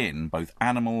skin, both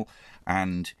animal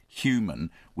and human,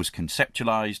 was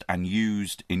conceptualised and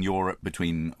used in Europe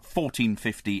between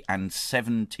 1450 and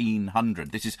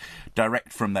 1700. This is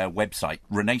direct from their website,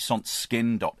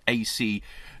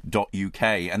 renaissanceskin.ac.uk,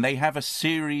 and they have a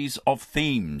series of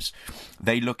themes.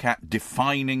 They look at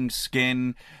defining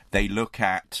skin, they look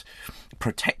at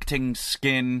protecting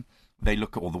skin, they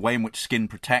look at all the way in which skin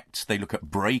protects, they look at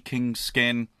breaking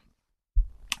skin.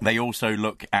 They also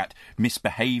look at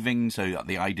misbehaving, so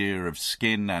the idea of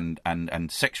skin and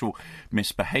sexual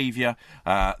misbehaviour.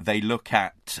 They look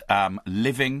at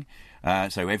living,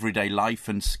 so everyday life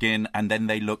and skin, and then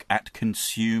they look at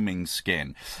consuming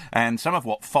skin. And some of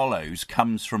what follows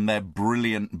comes from their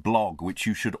brilliant blog, which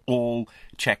you should all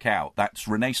check out. That's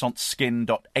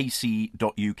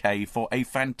renaissanceskin.ac.uk for a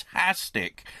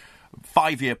fantastic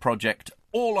 5-year project,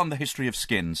 all on the history of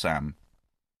skin, Sam.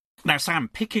 Now, Sam,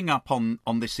 picking up on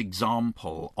this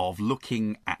example of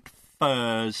looking at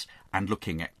furs and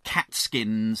looking at cat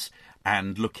skins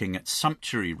and looking at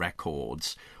sumptuary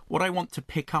records, what I want to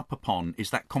pick up upon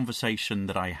is that conversation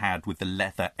that I had with the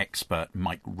leather expert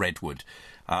Mike Redwood,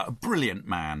 a brilliant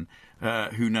man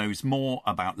who knows more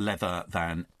about leather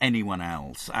than anyone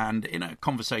else. And in a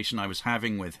conversation I was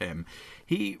having with him,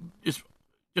 he just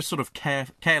sort of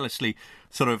carelessly,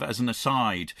 sort of as an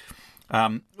aside,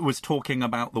 was talking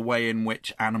about the way in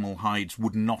which animal hides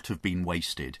would not have been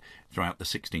wasted throughout the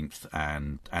 16th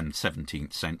and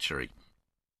 17th century.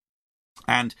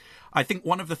 And I think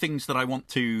one of the things that I want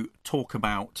to talk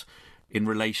about in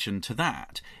relation to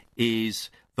that is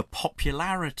the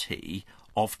popularity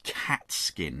of cat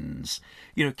skins.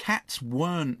 You know, cats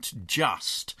weren't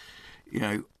just,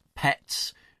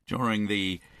 pets during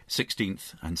the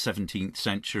 16th and 17th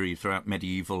century throughout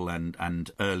medieval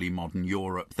and early modern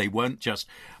Europe. They weren't just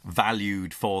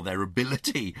valued for their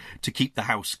ability to keep the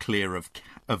house clear of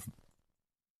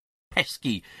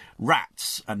pesky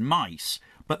rats and mice,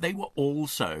 but they were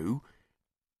also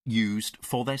used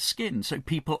for their skin. So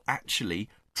people actually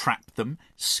trapped them,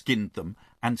 skinned them,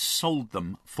 and sold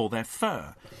them for their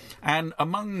fur. And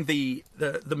among the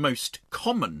most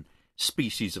common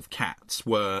species of cats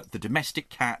were the domestic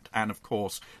cat and, of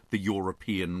course, the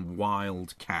European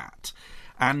wild cat.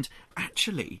 And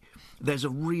actually, there's a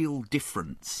real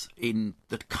difference in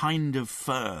the kind of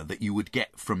fur that you would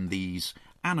get from these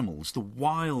animals. The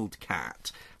wild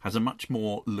cat has a much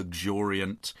more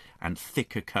luxuriant and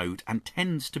thicker coat and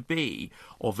tends to be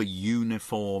of a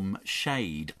uniform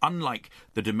shade, unlike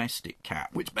the domestic cat,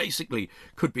 which basically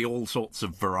could be all sorts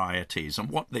of varieties. And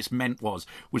what this meant was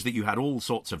that you had all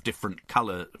sorts of different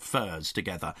colour furs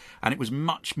together, and it was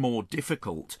much more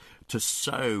difficult to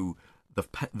sew the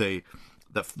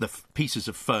pieces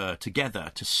of fur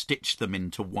together, to stitch them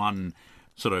into one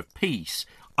sort of piece,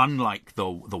 unlike the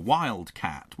wild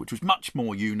cat, which was much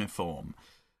more uniform.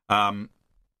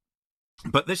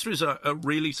 But this was a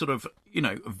really sort of,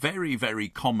 very, very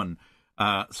common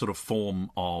sort of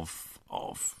form of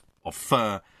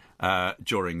fur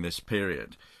during this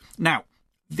period. Now,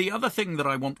 the other thing that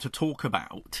I want to talk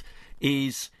about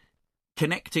is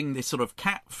connecting this sort of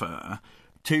cat fur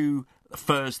to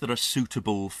furs that are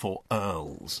suitable for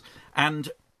earls. And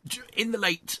in the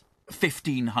late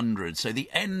 1500s, so the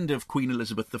end of Queen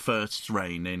Elizabeth I's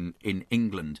reign in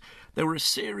England, there were a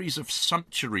series of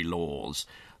sumptuary laws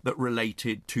that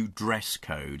related to dress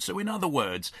code. So in other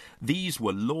words, these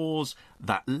were laws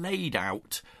that laid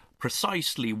out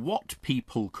precisely what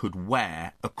people could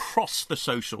wear across the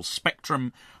social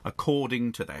spectrum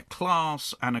according to their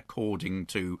class and according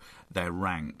to their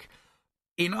rank.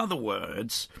 In other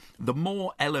words, the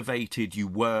more elevated you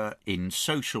were in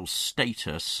social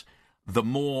status, the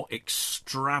more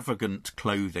extravagant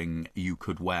clothing you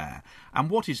could wear.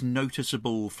 And what is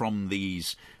noticeable from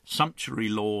these sumptuary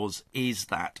laws is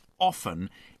that often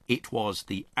it was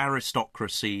the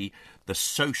aristocracy, the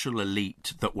social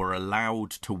elite that were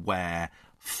allowed to wear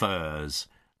furs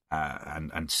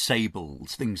and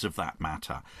sables, things of that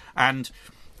matter. And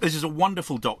this is a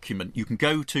wonderful document. You can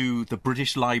go to the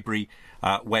British Library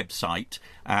website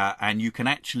and you can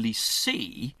actually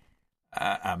see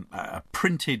a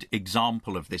printed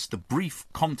example of this, the brief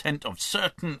content of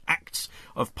certain acts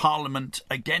of Parliament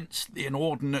against the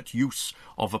inordinate use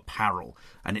of apparel.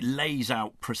 And it lays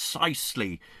out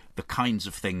precisely the kinds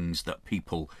of things that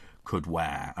people could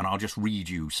wear. And I'll just read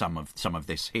you some of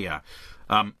this here.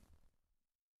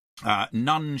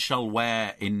 None shall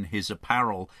wear in his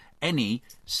apparel any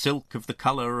silk of the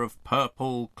colour of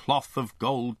purple, cloth of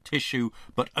gold tissue,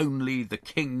 but only the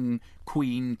king,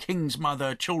 queen, king's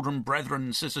mother, children,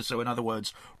 brethren, sisters, so in other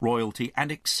words, royalty,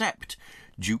 and except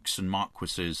dukes and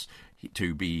marquises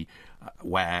to be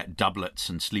wear doublets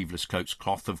and sleeveless coats,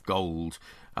 cloth of gold,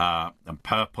 and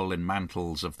purple in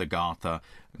mantles of the Garter,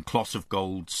 and cloth of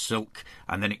gold, silk,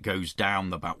 and then it goes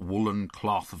down about woolen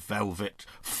cloth, velvet,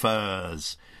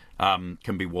 furs,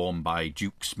 can be worn by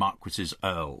dukes, marquises,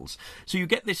 earls. So you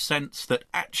get this sense that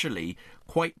actually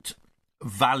quite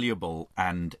valuable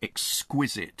and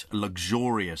exquisite,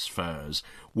 luxurious furs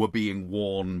were being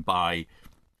worn by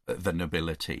the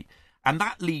nobility. And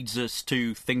that leads us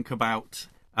to think about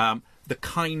the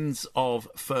kinds of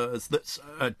furs that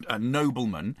a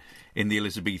nobleman in the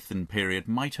Elizabethan period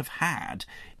might have had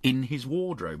in his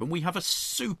wardrobe. And we have a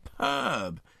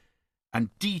superb and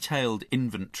detailed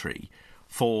inventory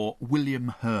for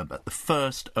William Herbert, the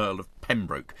first Earl of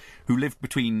Pembroke, who lived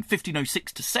between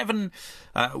 1506 to 7.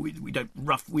 We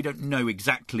don't know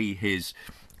exactly his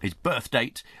birth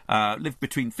date. Lived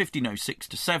between 1506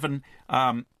 to 7,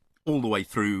 all the way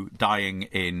through dying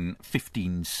in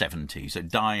 1570, so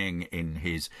dying in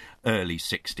his early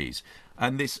 60s.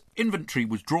 And this inventory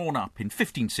was drawn up in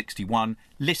 1561,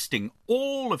 listing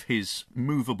all of his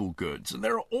movable goods. And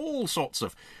there are all sorts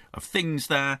of things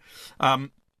there.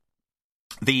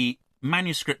 The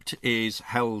manuscript is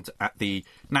held at the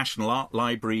National Art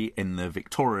Library in the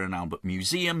Victoria and Albert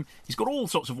Museum. He's got all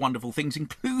sorts of wonderful things,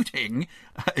 including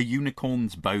a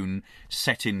unicorn's bone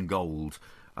set in gold,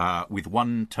 with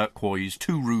 1 turquoise,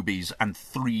 2 rubies and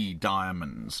 3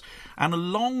 diamonds. And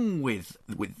along with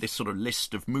this sort of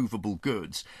list of movable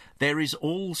goods, there is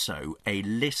also a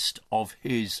list of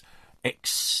his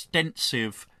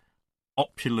extensive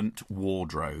opulent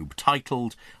wardrobe,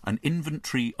 titled An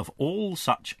Inventory of All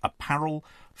Such Apparel,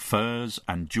 Furs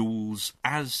and Jewels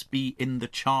as be in the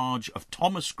charge of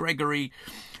Thomas Gregory,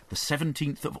 the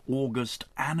 17th of August,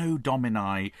 Anno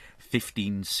Domini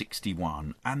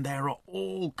 1561. And there are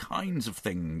all kinds of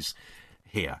things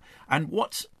here. And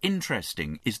what's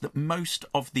interesting is that most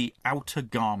of the outer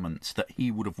garments that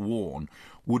he would have worn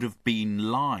would have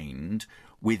been lined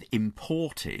with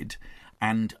imported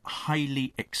and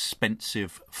highly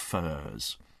expensive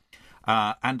furs.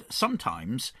 And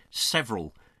sometimes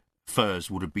several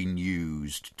furs would have been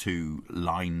used to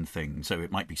line things. So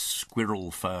it might be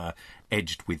squirrel fur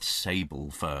edged with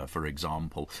sable fur, for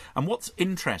example. And what's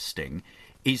interesting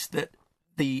is that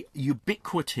the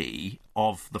ubiquity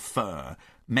of the fur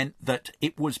meant that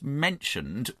it was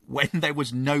mentioned when there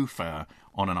was no fur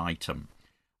on an item.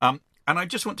 And I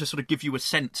just want to sort of give you a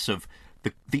sense of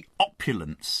the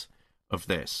opulence of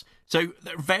this. So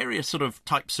there are various sort of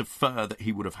types of fur that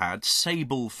he would have had.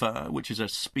 Sable fur, which is a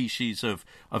species of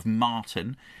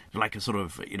marten, like a sort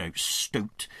of,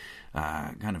 stoat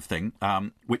kind of thing,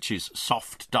 which is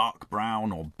soft, dark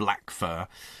brown or black fur,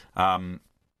 and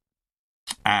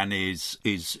is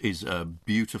a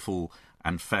beautiful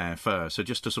and fair fur. So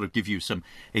just to sort of give you some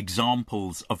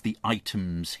examples of the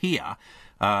items here,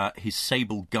 his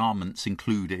sable garments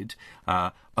included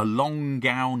a long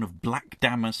gown of black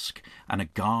damask and a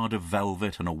guard of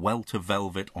velvet and a welt of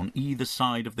velvet on either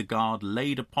side of the guard,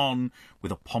 laid upon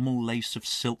with a pommel lace of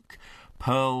silk,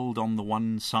 pearled on the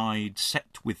one side,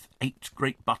 set with 8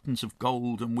 great buttons of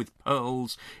gold, and with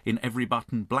pearls in every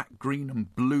button, black, green,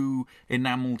 and blue,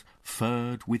 enamelled,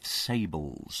 furred with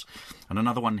sables. And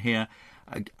another one here,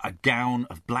 a gown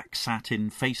of black satin,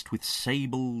 faced with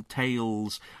sable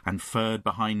tails, and furred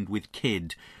behind with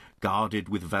kid, guarded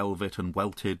with velvet and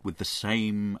welted with the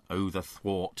same o'er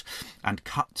thwart, and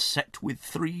cut set with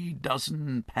 3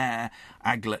 dozen pair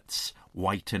aglets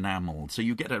white enamelled. So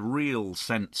you get a real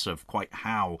sense of quite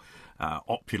how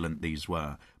opulent these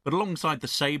were. But alongside the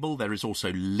sable, there is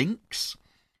also lynx.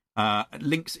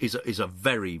 Lynx is a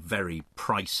very, very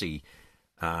pricey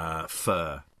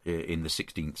fur in the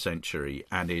 16th century,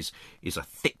 and is a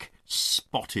thick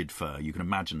spotted fur. You can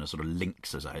imagine a sort of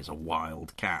lynx as a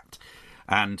wild cat.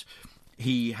 And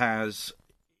he has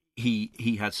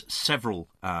he has several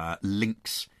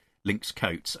lynx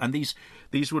coats, and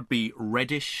these would be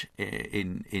reddish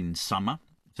in summer.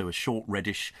 So a short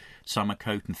reddish summer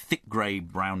coat and thick grey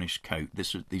brownish coat.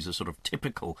 These are sort of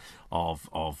typical of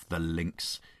the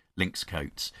lynx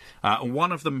coats.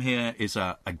 One of them here is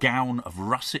a gown of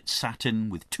russet satin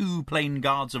with 2 plain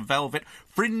guards of velvet,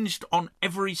 fringed on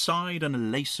every side, and a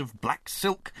lace of black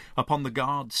silk upon the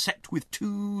guard, set with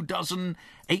 24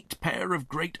 pair of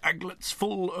great aglets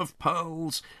full of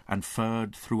pearls, and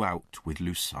furred throughout with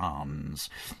lucans.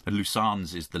 And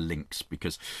lucans is the lynx,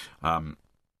 because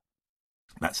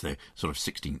that's the sort of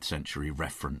 16th century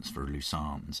reference for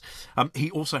lucans. He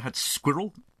also had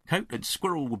squirrel coat, and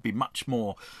squirrel would be much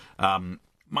more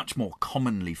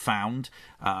commonly found.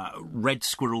 Red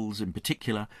squirrels in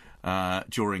particular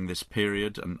during this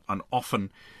period, and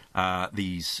often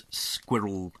these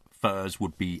squirrel furs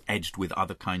would be edged with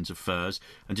other kinds of furs.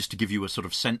 And just to give you a sort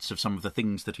of sense of some of the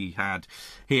things that he had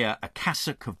here, a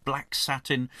cassock of black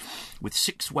satin with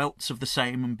 6 welts of the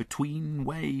same, and between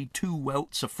way 2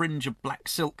 welts a fringe of black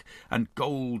silk and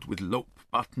gold, with lope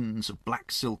buttons of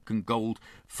black silk and gold,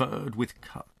 furred with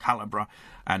calabre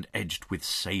and edged with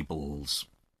sables.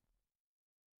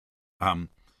 And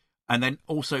then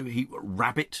also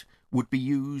rabbit would be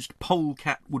used,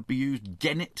 polecat would be used,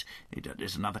 genet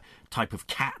is another type of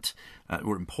cat,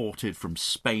 were imported from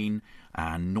Spain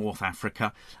and North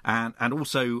Africa, and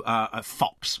also a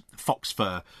fox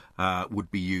fur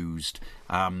would be used.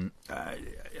 And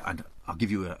I'll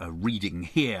give you a reading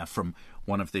here from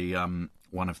one of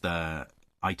the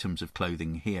items of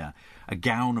clothing here. A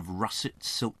gown of russet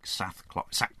silk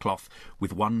sackcloth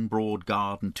with 1 broad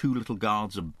guard and 2 little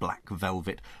guards of black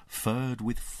velvet, furred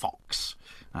with fox.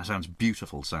 That sounds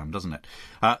beautiful, Sam, doesn't it?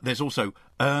 There's also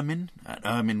ermine.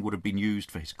 Ermine would have been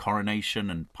used for his coronation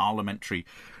and parliamentary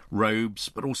robes,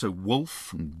 but also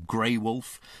wolf and grey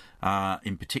wolf,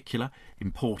 in particular,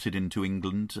 imported into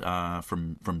England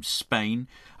from Spain.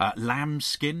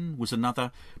 Lambskin was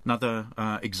another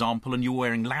example, and you're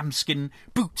wearing lambskin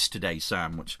boots today,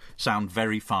 Sam, which sound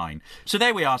very fine. So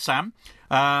there we are, Sam.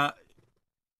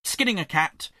 Skinning a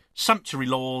cat, sumptuary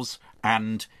laws,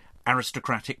 and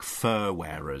aristocratic fur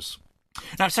wearers.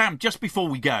 Now, Sam, just before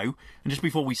we go, and just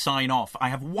before we sign off, I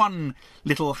have one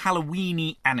little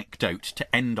Halloweeny anecdote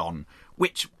to end on,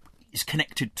 which is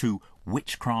connected to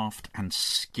witchcraft and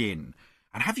skin.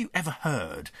 And have you ever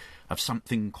heard of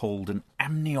something called an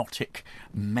amniotic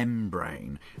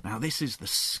membrane? Now, this is the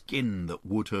skin that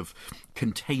would have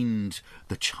contained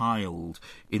the child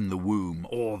in the womb,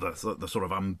 or the sort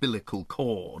of umbilical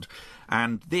cord.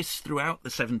 And this, throughout the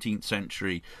 17th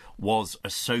century, was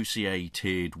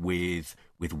associated with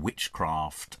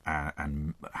witchcraft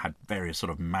and had various sort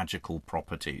of magical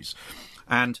properties.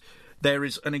 And there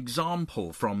is an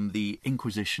example from the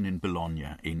Inquisition in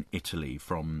Bologna in Italy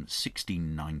from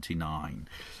 1699,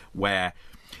 where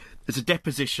there's a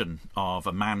deposition of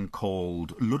a man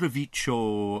called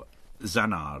Ludovico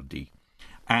Zanardi,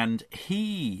 and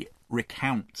he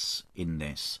recounts in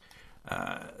this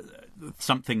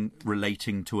something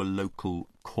relating to a local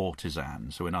courtesan,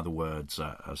 so in other words,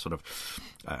 a sort of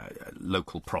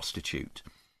local prostitute.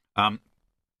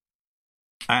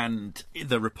 And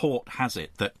the report has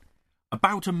it that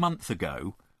about a month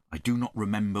ago, I do not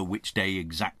remember which day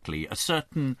exactly, a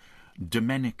certain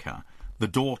Domenica, the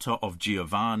daughter of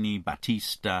Giovanni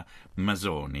Battista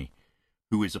Mazzoni,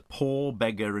 who is a poor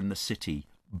beggar in the city,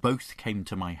 both came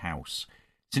to my house.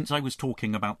 Since I was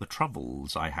talking about the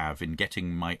troubles I have in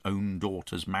getting my own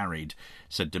daughters married,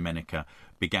 said Domenica,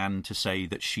 began to say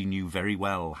that she knew very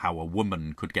well how a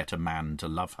woman could get a man to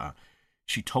love her.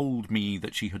 She told me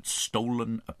that she had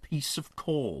stolen a piece of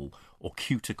caul or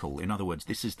cuticle. In other words,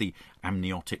 this is the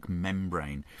amniotic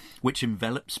membrane, which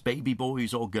envelops baby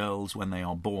boys or girls when they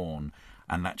are born,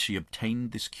 and that she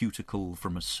obtained this cuticle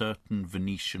from a certain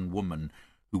Venetian woman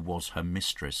who was her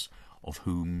mistress, of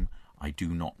whom I do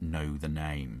not know the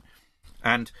name.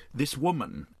 And this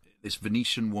woman, this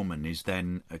Venetian woman, is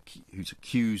then who's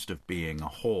accused of being a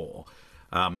whore.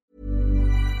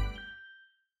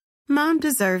 Mom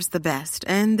deserves the best,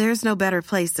 and there's no better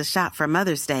place to shop for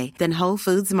Mother's Day than Whole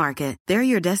Foods Market. They're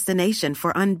your destination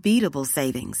for unbeatable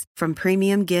savings, from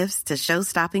premium gifts to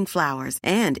show-stopping flowers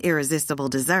and irresistible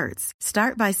desserts.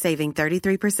 Start by saving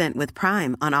 33% with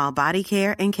Prime on all body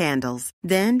care and candles.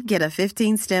 Then get a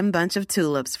 15-stem bunch of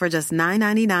tulips for just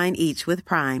 $9.99 each with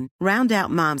Prime. Round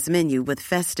out Mom's menu with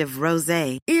festive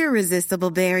rosé,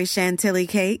 irresistible berry chantilly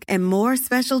cake, and more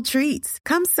special treats.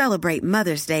 Come celebrate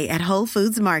Mother's Day at Whole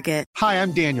Foods Market. it. Hi,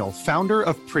 I'm Daniel, founder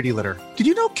of Pretty Litter. Did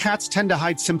you know cats tend to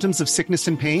hide symptoms of sickness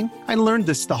and pain? I learned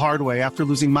this the hard way after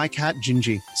losing my cat,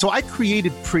 Gingy. So I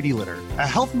created Pretty Litter, a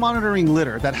health monitoring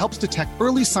litter that helps detect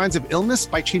early signs of illness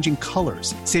by changing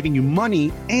colors, saving you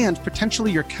money and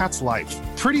potentially your cat's life.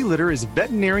 Pretty Litter is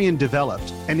veterinarian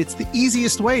developed, and it's the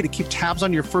easiest way to keep tabs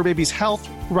on your fur baby's health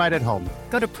right at home.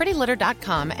 Go to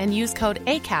prettylitter.com and use code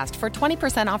ACAST for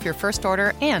 20% off your first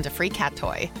order and a free cat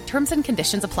toy. Terms and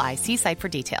conditions apply. See site for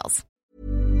details.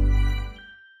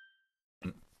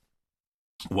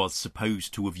 Was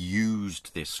supposed to have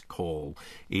used this call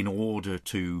in order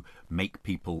to make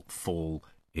people fall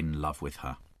in love with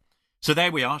her. So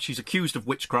there we are. She's accused of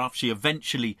witchcraft. She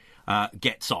eventually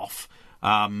gets off.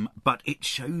 But it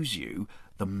shows you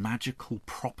the magical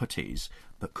properties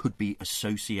that could be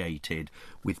associated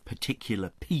with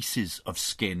particular pieces of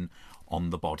skin on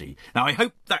the body. Now, I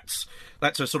hope that's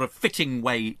a sort of fitting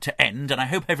way to end, and I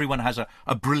hope everyone has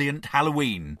a brilliant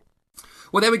Halloween.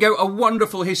 Well, there we go. A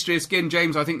wonderful history of skin,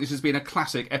 James. I think this has been a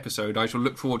classic episode. I shall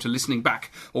look forward to listening back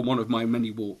on one of my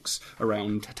many walks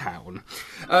around town.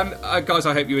 Guys,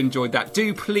 I hope you enjoyed that.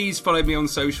 Do please follow me on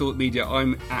social media.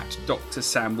 I'm at Dr.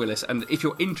 Sam Willis. And if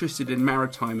you're interested in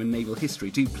maritime and naval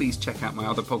history, do please check out my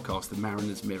other podcast, the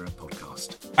Mariner's Mirror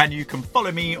podcast. And you can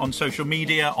follow me on social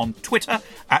media, on Twitter,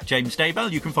 at James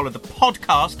Daybell. You can follow the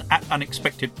podcast at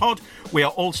Unexpected Pod. We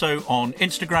are also on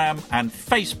Instagram and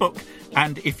Facebook.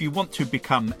 And if you want to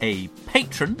become a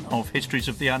patron of Histories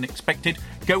of the Unexpected,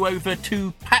 go over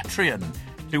to Patreon,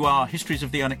 to our Histories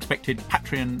of the Unexpected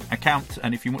Patreon account.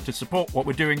 And if you want to support what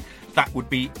we're doing, that would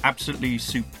be absolutely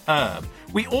superb.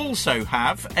 We also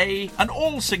have an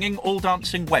all-singing,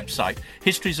 all-dancing website,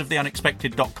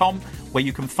 historiesoftheunexpected.com, where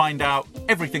you can find out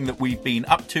everything that we've been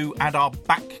up to and our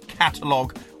back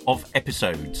catalogue of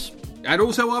episodes. And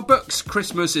also our books.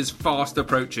 Christmas is fast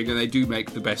approaching and they do make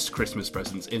the best Christmas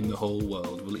presents in the whole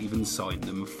world. We'll even sign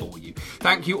them for you.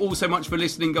 Thank you all so much for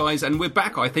listening, guys. And we're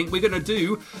back, I think. We're going to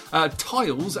do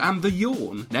Tiles and the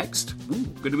Yawn next. Ooh,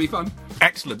 going to be fun.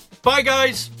 Excellent. Bye,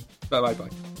 guys. Bye.